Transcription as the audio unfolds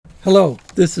Hello,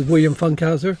 this is William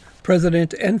Funkhauser,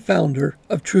 President and founder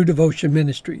of True Devotion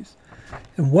Ministries,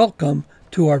 and welcome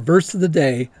to our Verse of the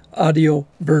Day audio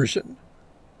version.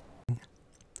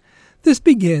 This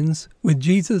begins with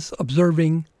Jesus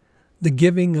observing the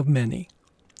giving of many.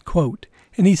 Quote,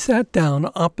 "And he sat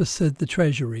down opposite the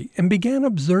treasury and began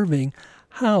observing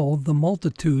how the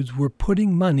multitudes were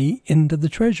putting money into the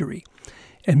treasury,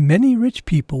 and many rich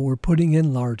people were putting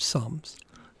in large sums."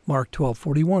 Mark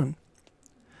 12:41.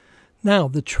 Now,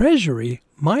 the treasury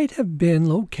might have been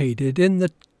located in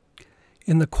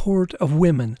the court of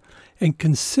women and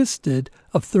consisted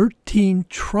of 13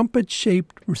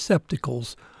 trumpet-shaped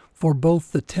receptacles for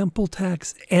both the temple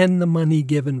tax and the money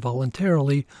given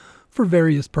voluntarily for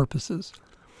various purposes.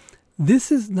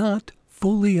 This is not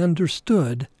fully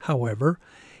understood, however.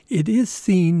 It is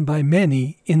seen by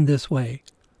many in this way.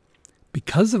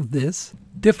 Because of this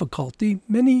difficulty,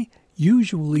 many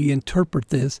usually interpret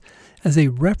this as a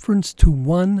reference to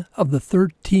one of the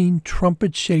 13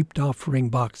 trumpet-shaped offering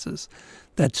boxes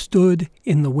that stood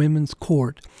in the women's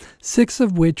court, 6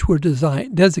 of which were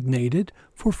designated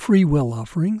for free will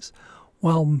offerings,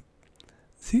 while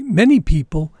many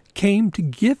people came to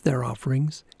give their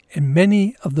offerings, and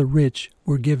many of the rich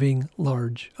were giving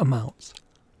large amounts.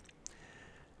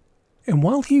 And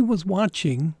while he was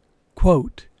watching,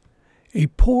 quote, "A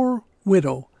poor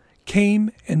widow came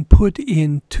and put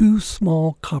in 2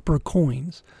 small copper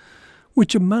coins,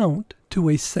 which amount to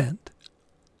a cent."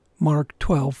 Mark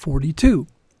 12:42.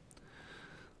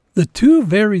 The 2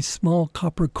 very small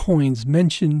copper coins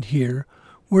mentioned here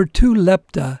were 2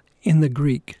 lepta in the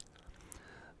Greek.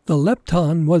 The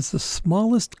lepton was the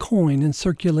smallest coin in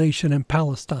circulation in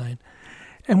Palestine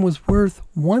and was worth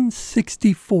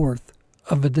 1/64th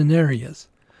of a denarius,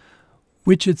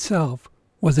 which itself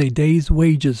was a day's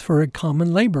wages for a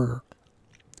common laborer.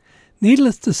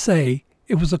 Needless to say,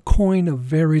 it was a coin of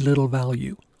very little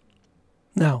value.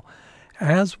 Now,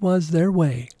 as was their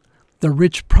way, the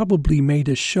rich probably made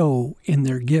a show in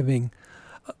their giving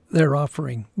their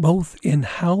offering, both in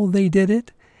how they did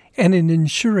it and in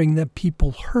ensuring that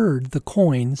people heard the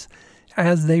coins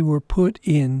as they were put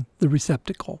in the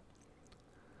receptacle.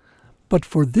 But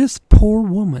for this poor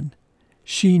woman,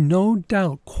 she no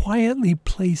doubt quietly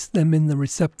placed them in the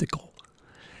receptacle.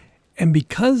 And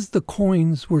because the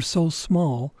coins were so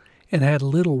small and had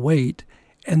little weight,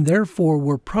 and therefore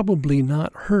were probably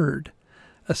not heard,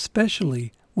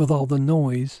 especially with all the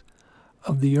noise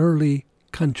of the early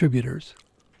contributors.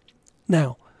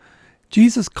 Now,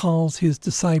 Jesus calls his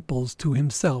disciples to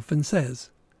himself and says,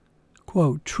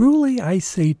 quote, "Truly I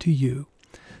say to you,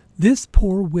 this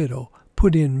poor widow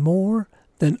put in more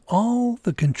than all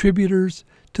the contributors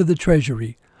to the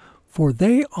treasury, for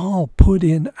they all put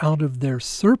in out of their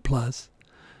surplus,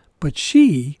 but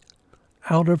she,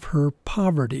 out of her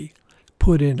poverty,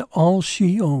 put in all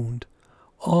she owned,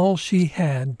 all she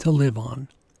had to live on."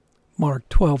 Mark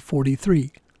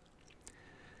 12:43.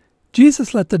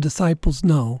 Jesus let the disciples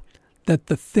know that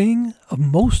the thing of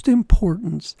most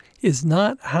importance is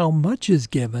not how much is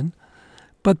given,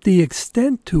 but the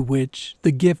extent to which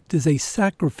the gift is a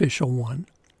sacrificial one.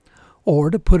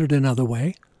 Or, to put it another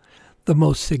way, the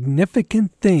most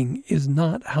significant thing is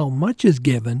not how much is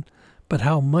given, but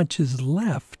how much is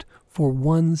left for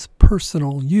one's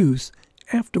personal use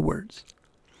afterwards.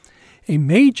 A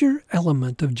major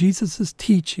element of Jesus'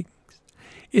 teachings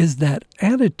is that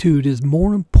attitude is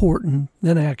more important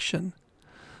than action.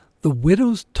 The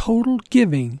widow's total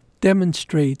giving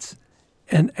demonstrates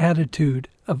an attitude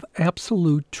of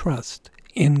absolute trust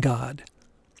in God.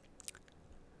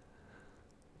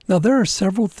 Now, there are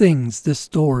several things this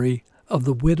story of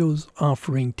the widow's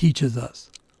offering teaches us.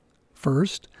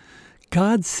 First,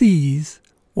 God sees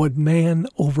what man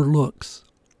overlooks.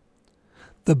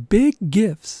 The big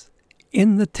gifts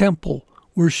in the temple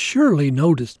were surely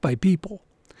noticed by people,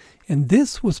 and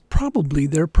this was probably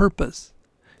their purpose,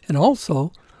 and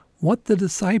also what the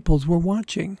disciples were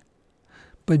watching.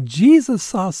 But Jesus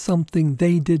saw something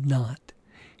they did not.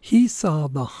 He saw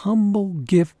the humble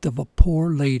gift of a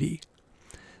poor lady.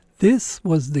 This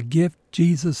was the gift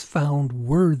Jesus found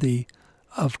worthy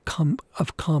of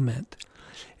comment,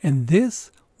 and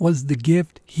this was the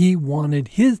gift he wanted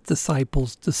his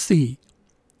disciples to see.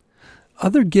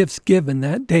 Other gifts given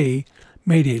that day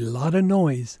made a lot of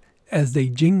noise as they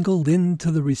jingled into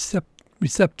the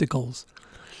receptacles,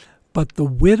 but the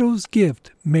widow's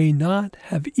gift may not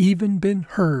have even been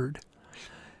heard,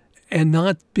 and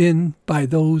not been by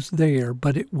those there,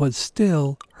 but it was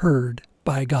still heard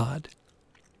by God.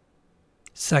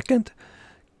 Second,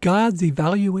 God's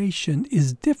evaluation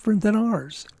is different than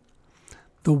ours.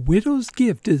 The widow's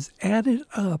gift is added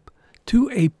up to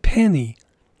a penny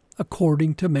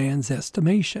according to man's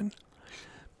estimation.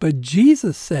 But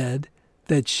Jesus said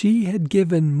that she had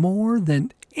given more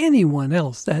than anyone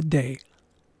else that day.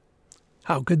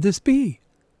 How could this be?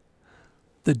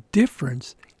 The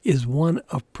difference is one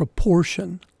of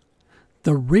proportion.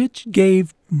 The rich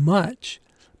gave much,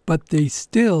 but they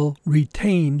still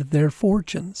retained their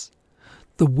fortunes.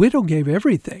 The widow gave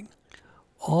everything,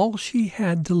 all she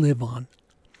had to live on.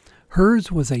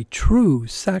 Hers was a true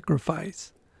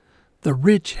sacrifice. The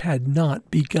rich had not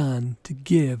begun to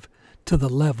give to the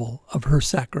level of her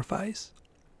sacrifice.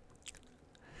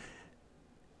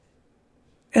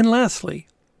 And lastly,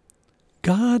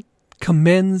 God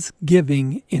commends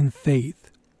giving in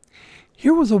faith.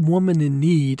 Here was a woman in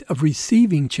need of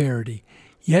receiving charity,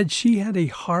 yet she had a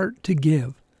heart to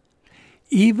give.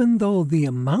 Even though the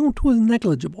amount was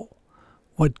negligible,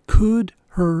 what could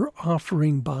her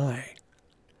offering buy?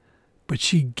 But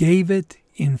she gave it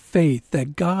in faith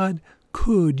that God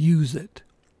could use it.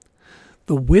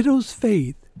 The widow's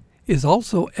faith is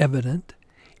also evident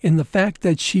in the fact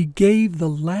that she gave the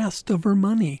last of her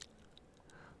money.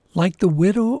 Like the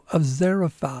widow of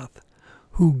Zarephath,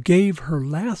 who gave her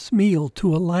last meal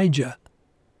to Elijah.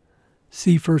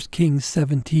 See 1 Kings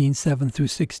 17,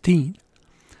 7-16.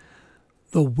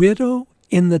 The widow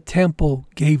in the temple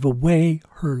gave away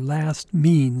her last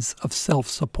means of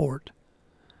self-support.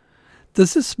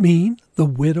 Does this mean the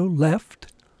widow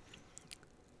left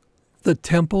the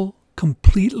temple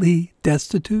completely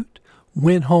destitute,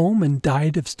 went home and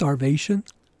died of starvation?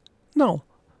 No.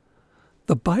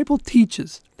 The Bible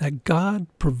teaches that God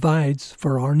provides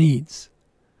for our needs.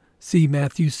 See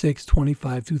Matthew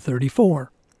 6:25-34.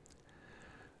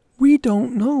 We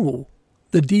don't know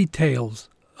the details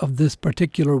of this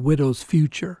particular widow's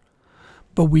future,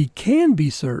 but we can be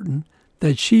certain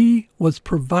that she was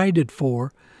provided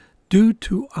for due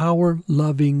to our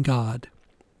loving God.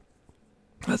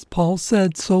 As Paul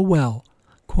said so well,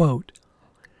 quote,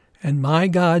 "And my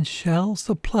God shall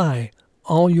supply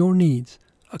all your needs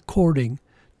according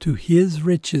to his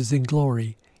riches in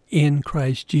glory in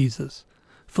Christ Jesus."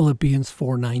 Philippians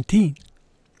 4:19.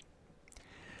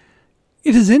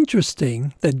 It is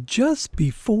interesting that just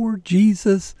before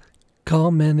Jesus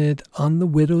commented on the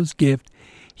widow's gift,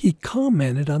 he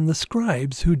commented on the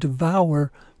scribes who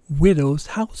devour widows'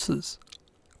 houses.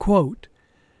 Quote,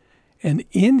 "And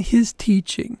in his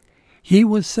teaching he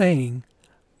was saying,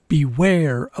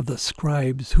 'Beware of the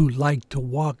scribes who like to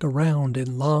walk around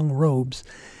in long robes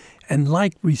and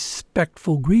like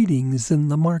respectful greetings in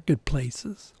the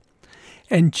marketplaces,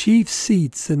 and chief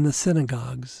seats in the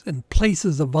synagogues and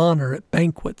places of honor at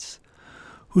banquets,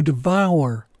 who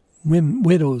devour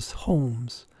widows'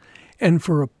 homes, and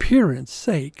for appearance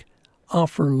sake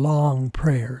offer long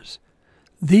prayers.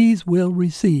 These will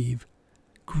receive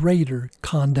greater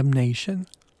condemnation."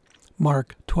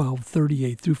 Mark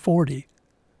 12:38-40.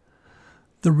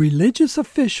 The religious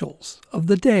officials of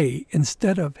the day,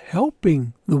 instead of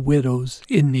helping the widows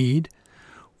in need,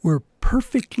 were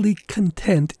perfectly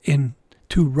content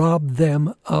to rob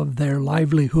them of their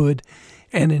livelihood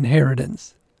and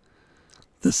inheritance.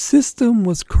 The system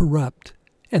was corrupt,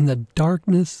 and the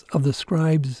darkness of the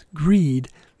scribes' greed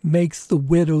makes the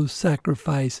widow's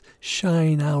sacrifice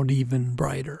shine out even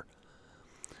brighter.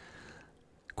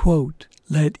 Quote,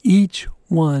 "Let each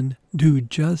one do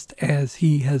just as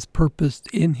he has purposed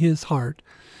in his heart,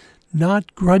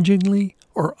 not grudgingly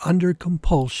or under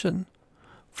compulsion,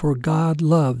 for God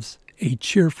loves a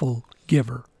cheerful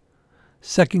giver."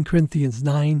 2 Corinthians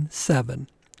 9:7.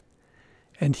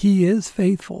 And he is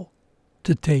faithful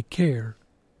to take care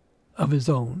of his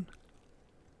own.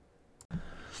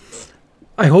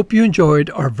 I hope you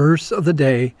enjoyed our verse of the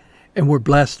day and were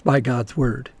blessed by God's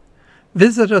Word.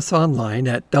 Visit us online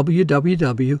at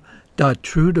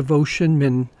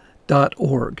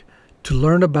www.truedevotionmin.org to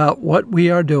learn about what we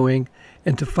are doing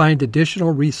and to find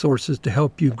additional resources to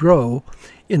help you grow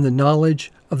in the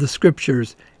knowledge of the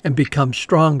Scriptures and become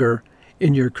stronger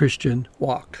in your Christian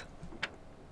walk.